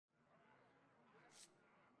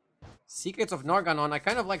Secrets of Norganon. I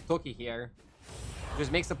kind of like Toki here.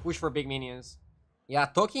 Just makes a push for big minions. Yeah,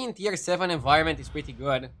 Toki in tier 7 environment is pretty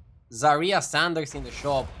good. Zarya Sanders in the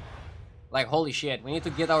shop. Like, holy shit. We need to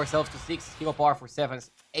get ourselves to 6 hero power for 7s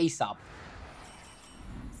ASAP.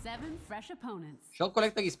 7 fresh opponents. Shell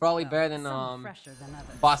Collector is probably better than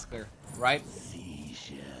Busker, right?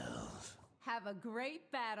 Seashells. Have a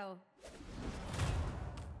great battle.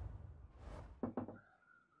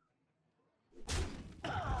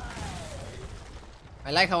 I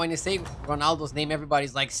like how when you say Ronaldo's name,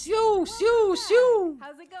 everybody's like, Siu, Siu, Siu.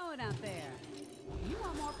 How's it going out there? You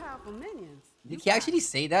want more powerful minions. Did he actually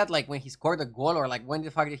say that? Like when he scored a goal, or like when the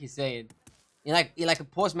fuck did he say it? In like a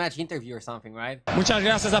post-match interview or something, right? Muchas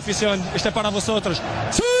gracias, afición. Este para vosotros.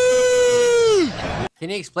 Can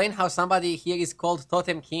you explain how somebody here is called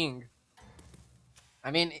Totem King? I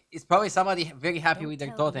mean, it's probably somebody very happy with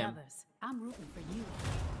their totem. I'm rooting for you.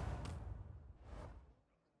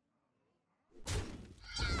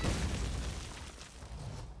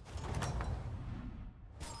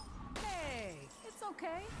 Hey, it's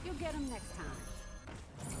okay. You'll get him next time.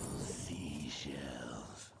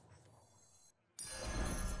 Seashells.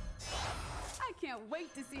 I can't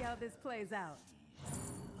wait to see how this plays out.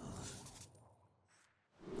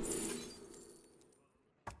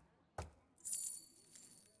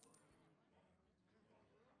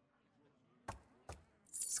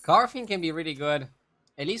 Scarfing can be really good.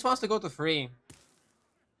 Elise wants to go to 3.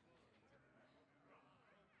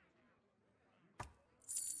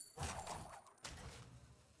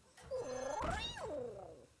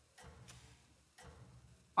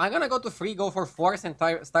 I'm gonna go to 3, go for Force, and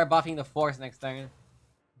start buffing the Force next turn.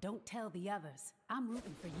 Don't tell the others. I'm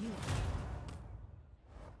rooting for you.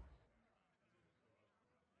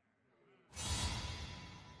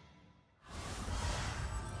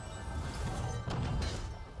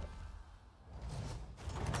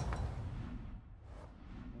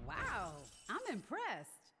 Wow, I'm impressed.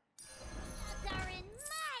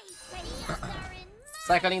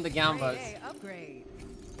 Cycling the Gambas. Hey, upgrade.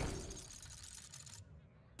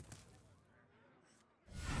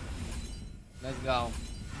 Let's go.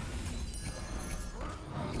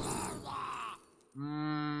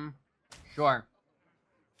 Sure.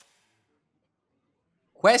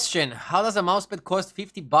 Question: how does a mousepad cost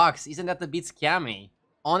 $50? Isn't that a bit scammy?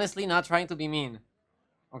 Honestly, not trying to be mean.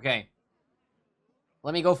 Okay.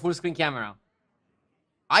 Let me go full screen camera.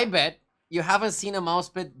 I bet you haven't seen a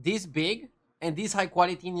mousepad this big and this high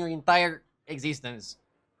quality in your entire existence.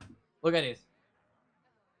 Look at this.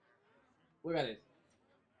 Look at this.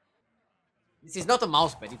 This is not a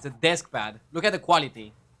mousepad, it's a desk pad. Look at the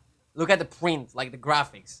quality. Look at the print, like the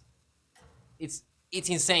graphics. It's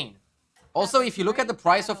insane. Also, if you look at the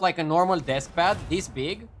price of like a normal desk pad, this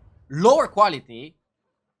big, lower quality,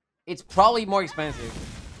 it's probably more expensive.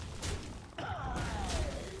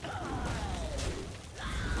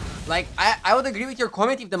 Like, I would agree with your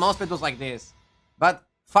comment if the mousepad was like this. But,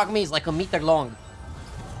 fuck me, it's like a meter long.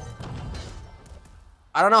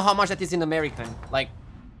 I don't know how much that is in American. Like,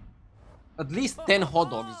 at least 10 hot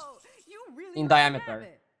dogs in diameter.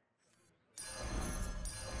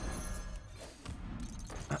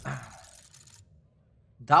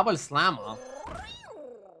 Double Slammer.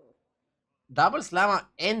 Double Slammer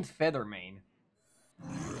and Feathermane.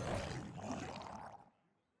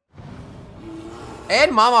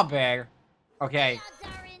 And Mama Bear. Okay.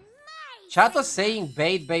 Chat was saying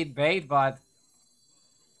bait, bait, bait, but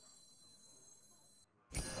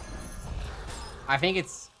I think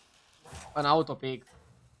it's an auto pick.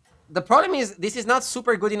 The problem is this is not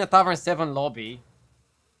super good in a Tavern 7 lobby.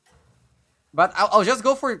 But I'll just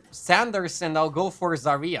go for Sanders and I'll go for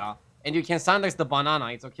Zarya. And you can Sanders the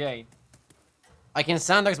banana, it's okay. I can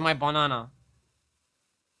Sanders my banana.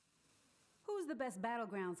 Who's the best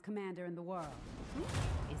Battlegrounds commander in the world?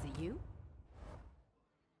 Is it you?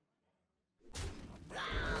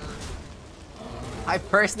 I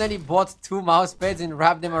personally bought 2 mouse pads and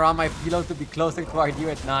wrapped them around my pillow to be closer to RDU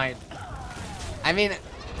at night. I mean,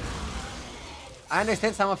 I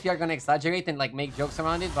understand some of you are gonna exaggerate and like make jokes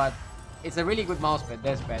around it, but it's a really good mouse pad,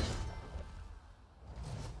 desk pad.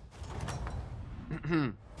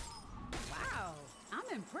 Wow, I'm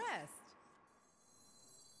impressed.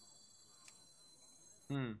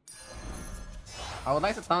 I would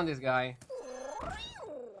like to taunt this guy.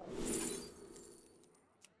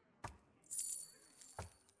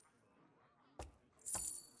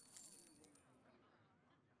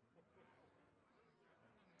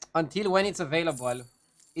 Until when it's available.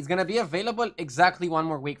 It's gonna be available exactly 1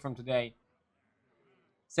 more week from today.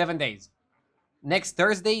 7 days. Next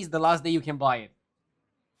Thursday is the last day you can buy it.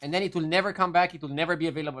 And then it will never come back, it will never be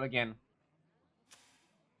available again.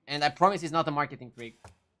 And I promise it's not a marketing trick.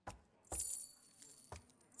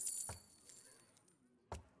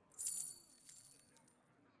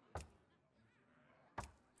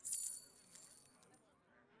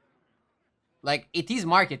 Like, it is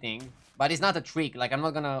marketing, but it's not a trick. Like, I'm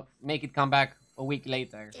not gonna make it come back a week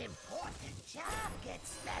later. Important job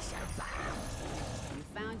gets special You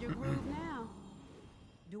found your groove now.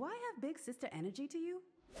 Do I have big sister energy to you?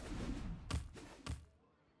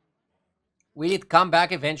 Will it come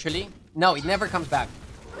back eventually? No, it never comes back.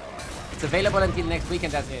 It's available until next week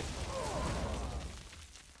and that's it.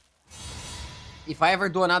 If I ever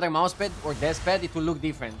do another mousepad or deskpad, it will look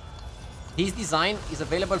different. This design is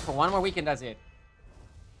available for 1 more week and that's it.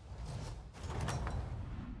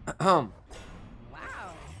 Wow,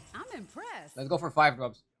 I'm impressed. Let's go for 5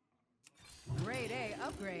 drops. Grade A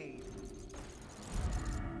upgrade.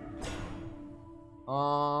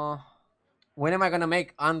 When am I gonna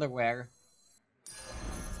make underwear?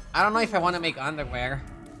 I don't know if I want to make underwear.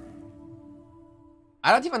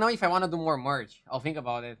 I don't even know if I want to do more merch. I'll think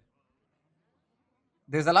about it.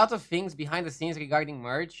 There's a lot of things behind the scenes regarding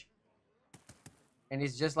merch. And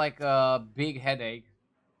it's just like a big headache.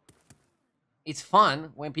 It's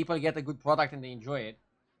fun when people get a good product and they enjoy it.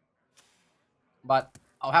 But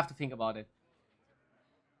I'll have to think about it.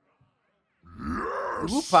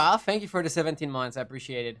 Rupa, thank you for the 17 months. I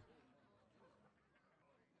appreciate it.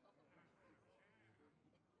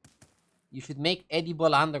 You should make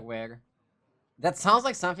edible underwear. That sounds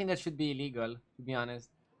like something that should be illegal, to be honest.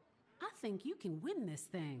 I think you can win this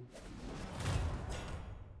thing.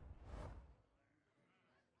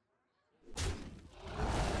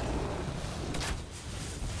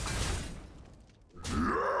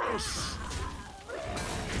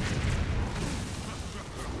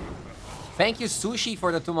 Thank you, Sushi,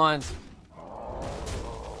 for the 2 months.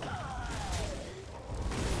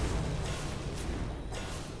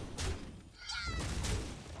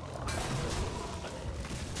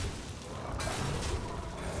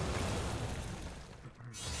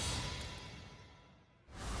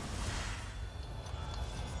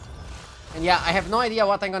 And yeah, I have no idea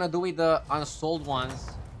what I'm gonna do with the unsold ones.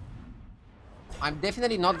 I'm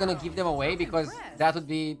definitely not gonna give them away because that would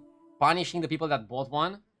be punishing the people that bought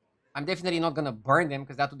one. I'm definitely not gonna burn them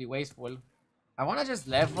because that would be wasteful. I wanna just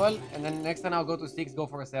level and then next time I'll go to 6, go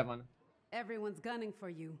for a 7. Everyone's gunning for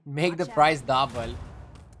you. Make the Watch out. price double.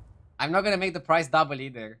 I'm not gonna make the price double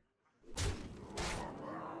either.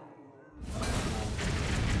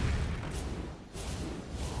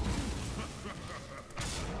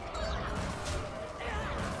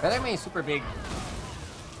 Better is super big.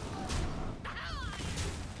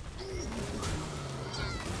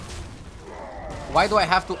 Why do I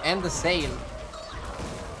have to end the sale?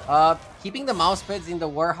 Keeping the mousepads in the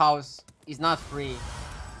warehouse is not free.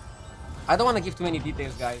 I don't want to give too many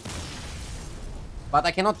details, guys. But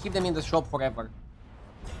I cannot keep them in the shop forever.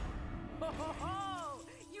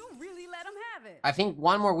 You really let him have it. I think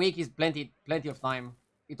 1 more week is plenty of time.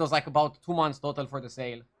 It was like about 2 months total for the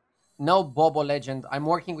sale. No Bobo Legend. I'm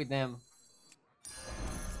working with them.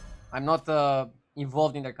 I'm not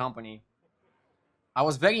involved in their company. I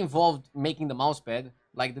was very involved making the mousepad,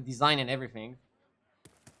 like the design and everything.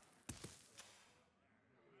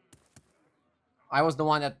 I was the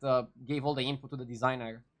one that gave all the input to the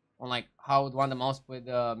designer on like how I would want the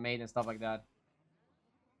mousepad made and stuff like that.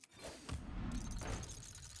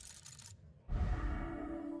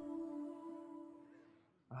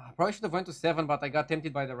 Probably should have went to 7, but I got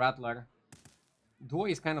tempted by the Rattler. Duo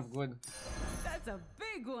is kind of good. That's a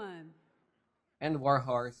big one. And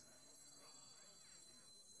Warhorse.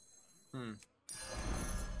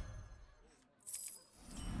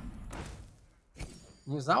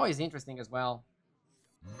 Musawa is interesting as well.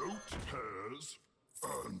 Note pairs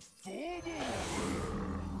and formal.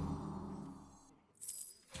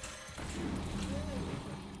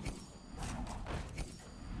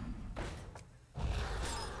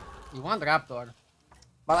 You want Raptor.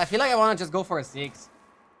 But I feel like I want to just go for a 6.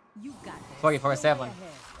 You got this. Sorry, for a Go 7. ahead.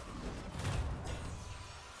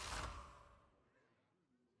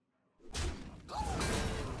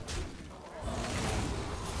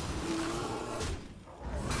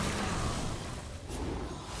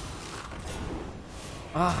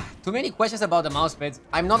 Too many questions about the mousepads.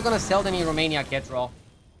 I'm not gonna sell them in Romania, Ketro.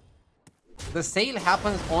 The sale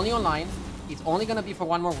happens only online. It's only gonna be for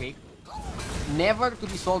 1 more week. Never to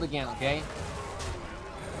be sold again, okay?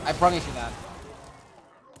 I promise you that.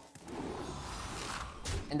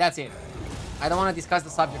 And that's it. I don't want to discuss the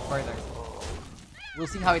subject further. We'll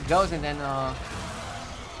see how it goes and then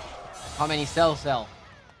how many sell.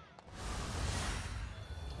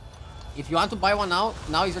 If you want to buy one now,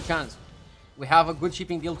 now is your chance. We have a good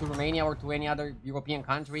shipping deal to Romania or to any other European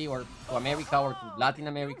country or to America or to Latin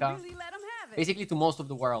America. You really let 'em have it. Basically to most of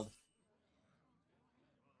the world.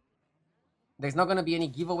 There's not gonna be any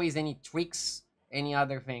giveaways, any tricks, any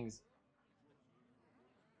other things.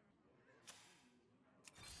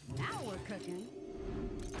 Now we're cooking.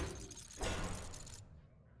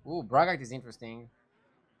 Ooh, Braggart is interesting.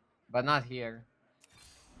 But not here.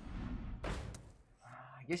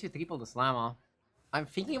 I guess you triple the Slammer. I'm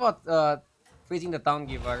thinking about freezing the Town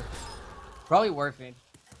Giver. Probably worth it.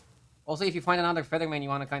 Also, if you find another Featherman, you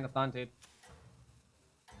want to kind of taunt it.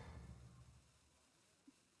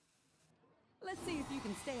 Let's see if you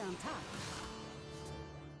can stay on top.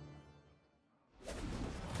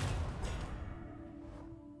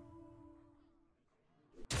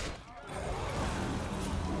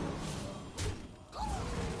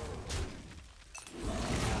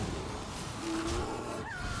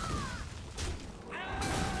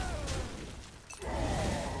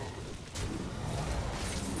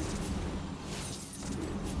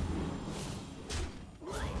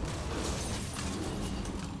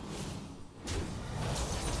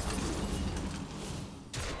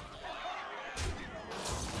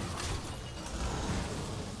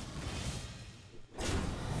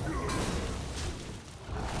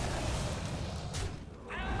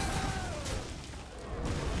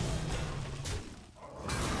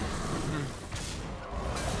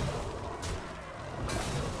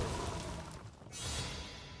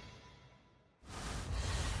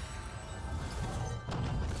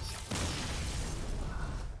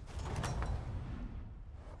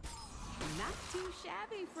 Not too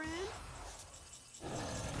shabby, friend.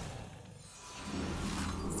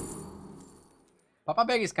 Papa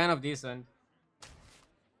Bear is kind of decent.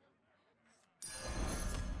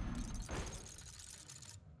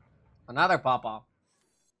 Another Papa.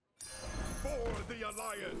 For the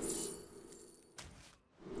Alliance!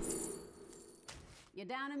 You're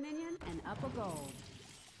down a minion and up a gold.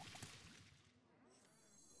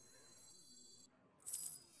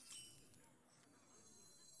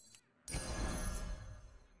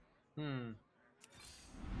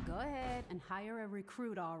 Go ahead and hire a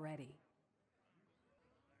recruit already.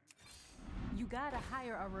 You gotta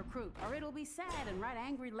hire a recruit, or it'll be sad and write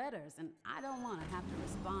angry letters, and I don't want to have to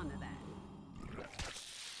respond to that.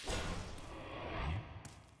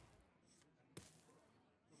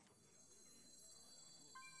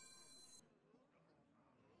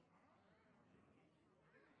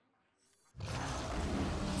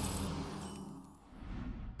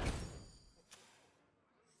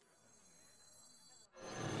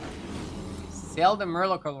 Sell the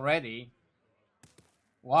Murloc already?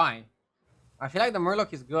 Why? I feel like the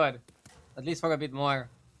Murloc is good. At least for a bit more.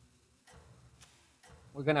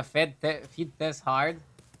 We're gonna feed Tess hard.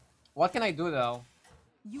 What can I do though?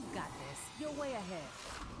 You got this. You're way ahead.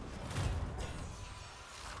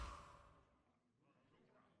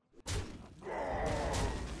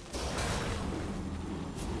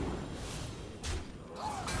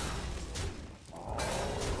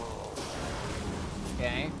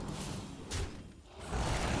 Okay.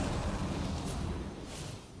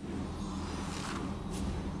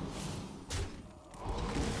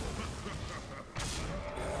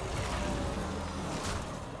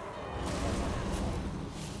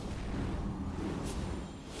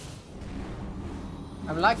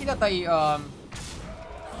 I'm lucky that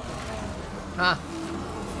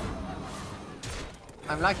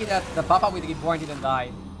I'm lucky that the Papa with Reborn didn't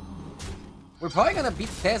die. We're probably gonna beat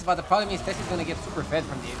Tess, but the problem is Tess is gonna get super fed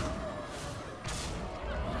from this.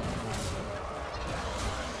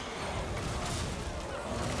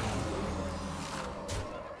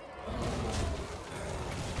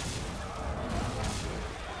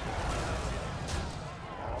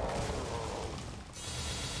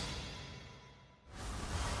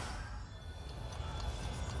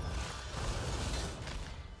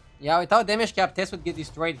 Yeah, without damage cap, Tess would get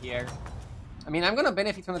destroyed here. I mean, I'm gonna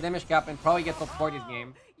benefit from the damage cap and probably get top 4 this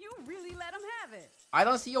game. You really let him have it. I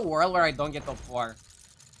don't see a world where I don't get top 4.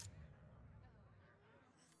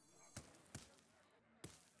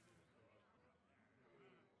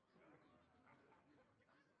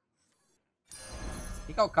 I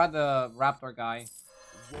think I'll cut the Raptor guy.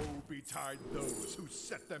 Woe betide those who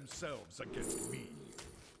set themselves against me.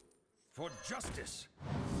 For justice.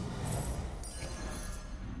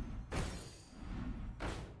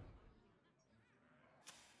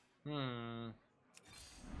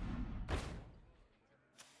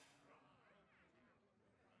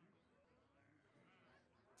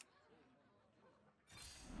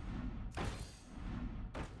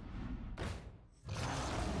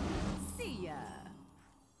 See ya.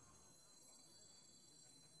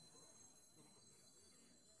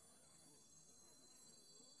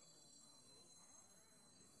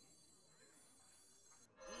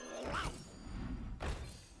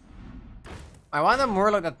 I want a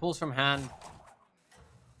Murloc that pulls from hand.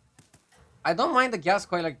 I don't mind the Gas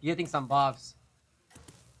Coiler getting some buffs.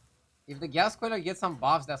 If the Gas Coiler gets some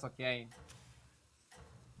buffs, that's okay.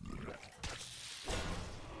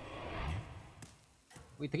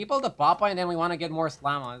 We triple the Papa and then we want to get more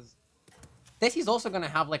Slamas. Tessie's also gonna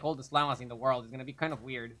have like all the Slamas in the world. It's gonna be kind of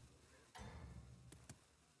weird.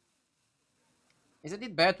 Isn't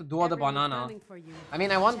it better to do all the banana? I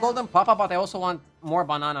mean, I want golden Papa, but I also want more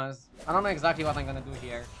bananas. I don't know exactly what I'm gonna do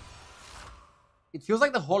here. It feels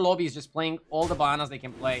like the whole lobby is just playing all the bananas they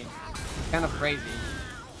can play. It's kind of crazy.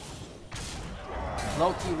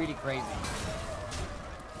 Low-key really crazy.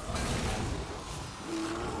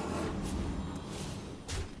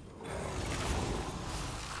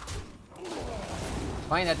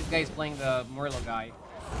 Fine that this guy is playing the Murloc guy.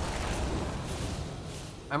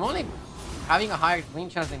 I'm only having a higher win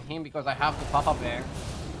chance than him because I have the Papa Bear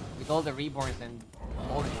with all the Reborns and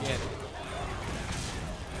all the shit.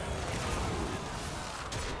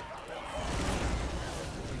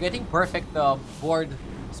 We're getting perfect board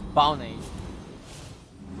spawnage.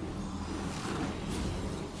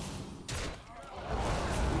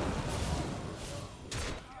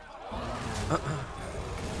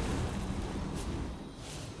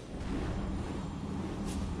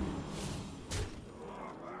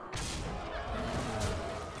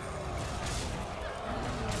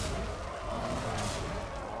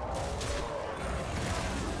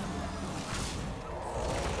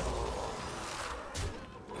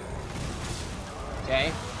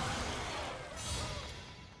 Okay.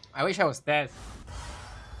 I wish I was dead.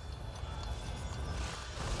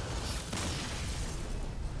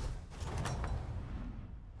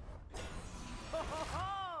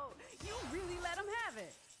 Oh, you really let him have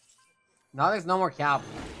it. Now there's no more cap.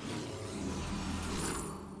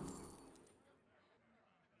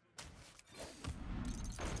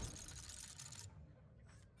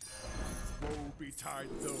 Woe betide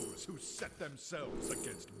those who set themselves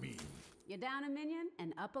against me. You're down a minion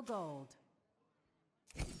and up a gold.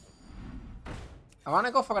 I want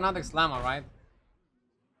to go for another Slammer, right?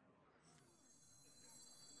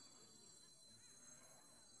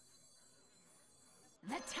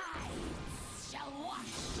 The tides shall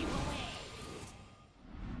wash you away.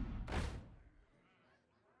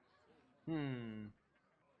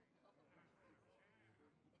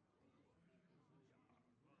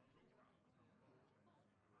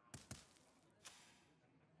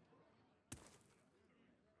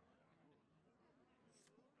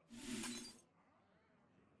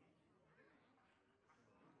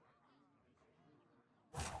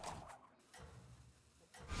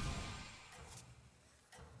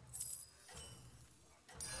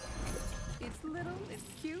 It's little, it's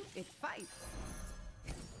cute, it fights.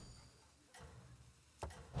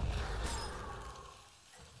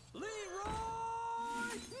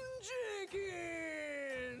 Leroy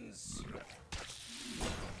Jenkins!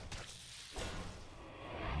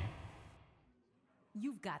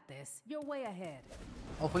 You've got this. You're way ahead.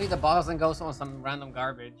 Hopefully the ball doesn't go on some random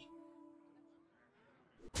garbage.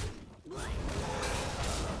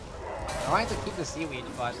 I wanted to keep the seaweed,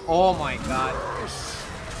 but oh my god.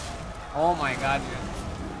 Oh my god,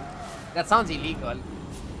 dude. That sounds illegal.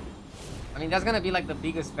 I mean, that's gonna be like the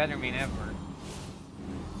biggest feather main ever.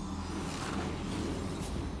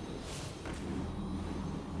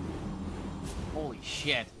 Holy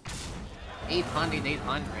shit. 800,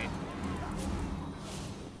 800.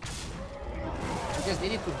 I just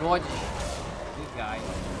needed to dodge this guy.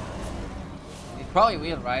 It probably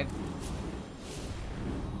will, right?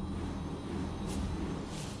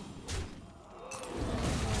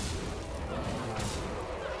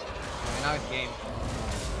 Okay, now it's game.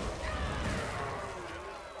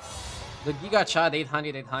 The Giga shot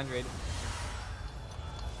 800, 800.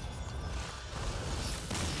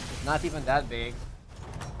 It's not even that big.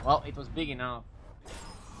 Well, it was big enough.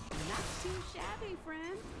 Not too shabby,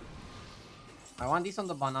 friend. I want this on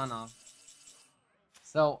the banana.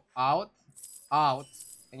 So, out, out,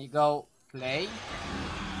 and you go play,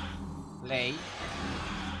 play,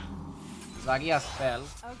 Zagia spell,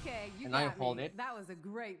 Okay, you and now you got hold me. it. That was a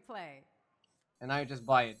great play. and now you just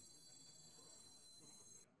buy it.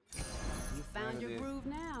 You found There your it is. groove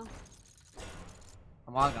now.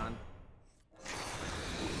 I'm all gone.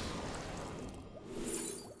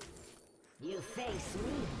 You face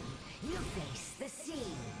me, you face the sea.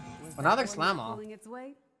 Was Another that one slammer. pulling its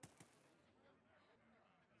weight?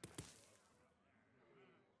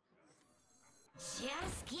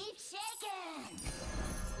 Just keep shaking.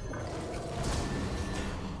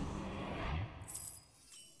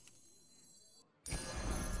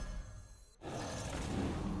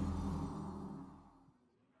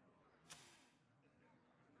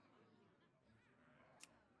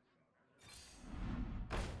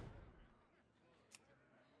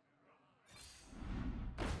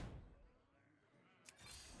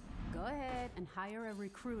 and hire a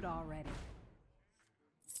recruit already.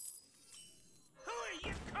 Who are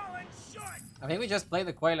you calling short? I think we just play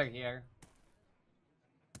the Coiler here.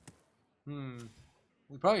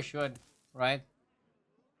 We probably should, right?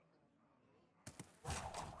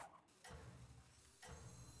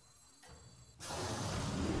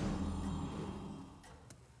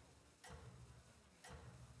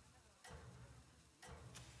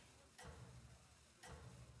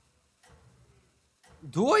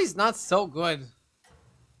 Duo is not so good.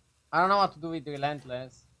 I don't know what to do with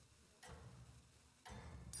Relentless.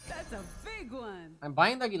 That's a big one. I'm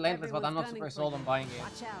buying the Relentless, but I'm not Everyone's super gunning sold for on you. buying it.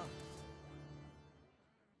 Watch out.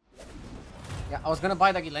 Yeah, I was gonna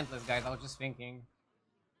buy the Relentless, guys. I was just thinking.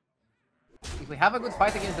 If we have a good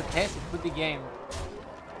fight against the Test, it could be game.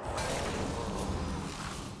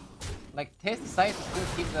 Like, Test decided to still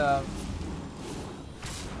keep the...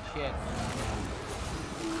 Shit.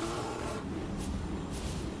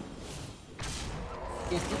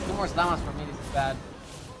 He has 2 more Slamas for me, this is bad.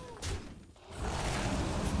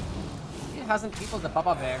 It hasn't killed the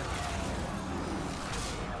Papa Bear.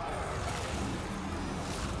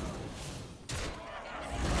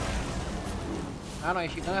 I don't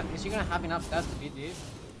know, is she gonna have enough stats to beat this?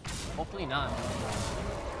 Hopefully not.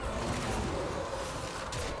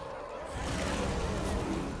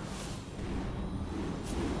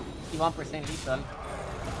 %, lethal.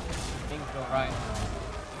 Things go right.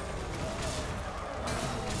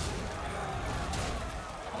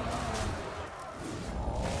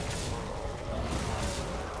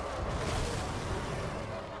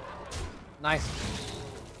 Nice.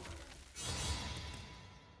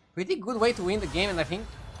 Pretty good way to win the game, and I think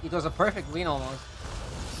it was a perfect win almost.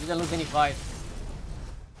 We didn't lose any fight.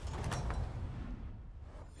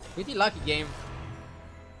 Pretty lucky game.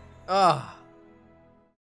 Ugh.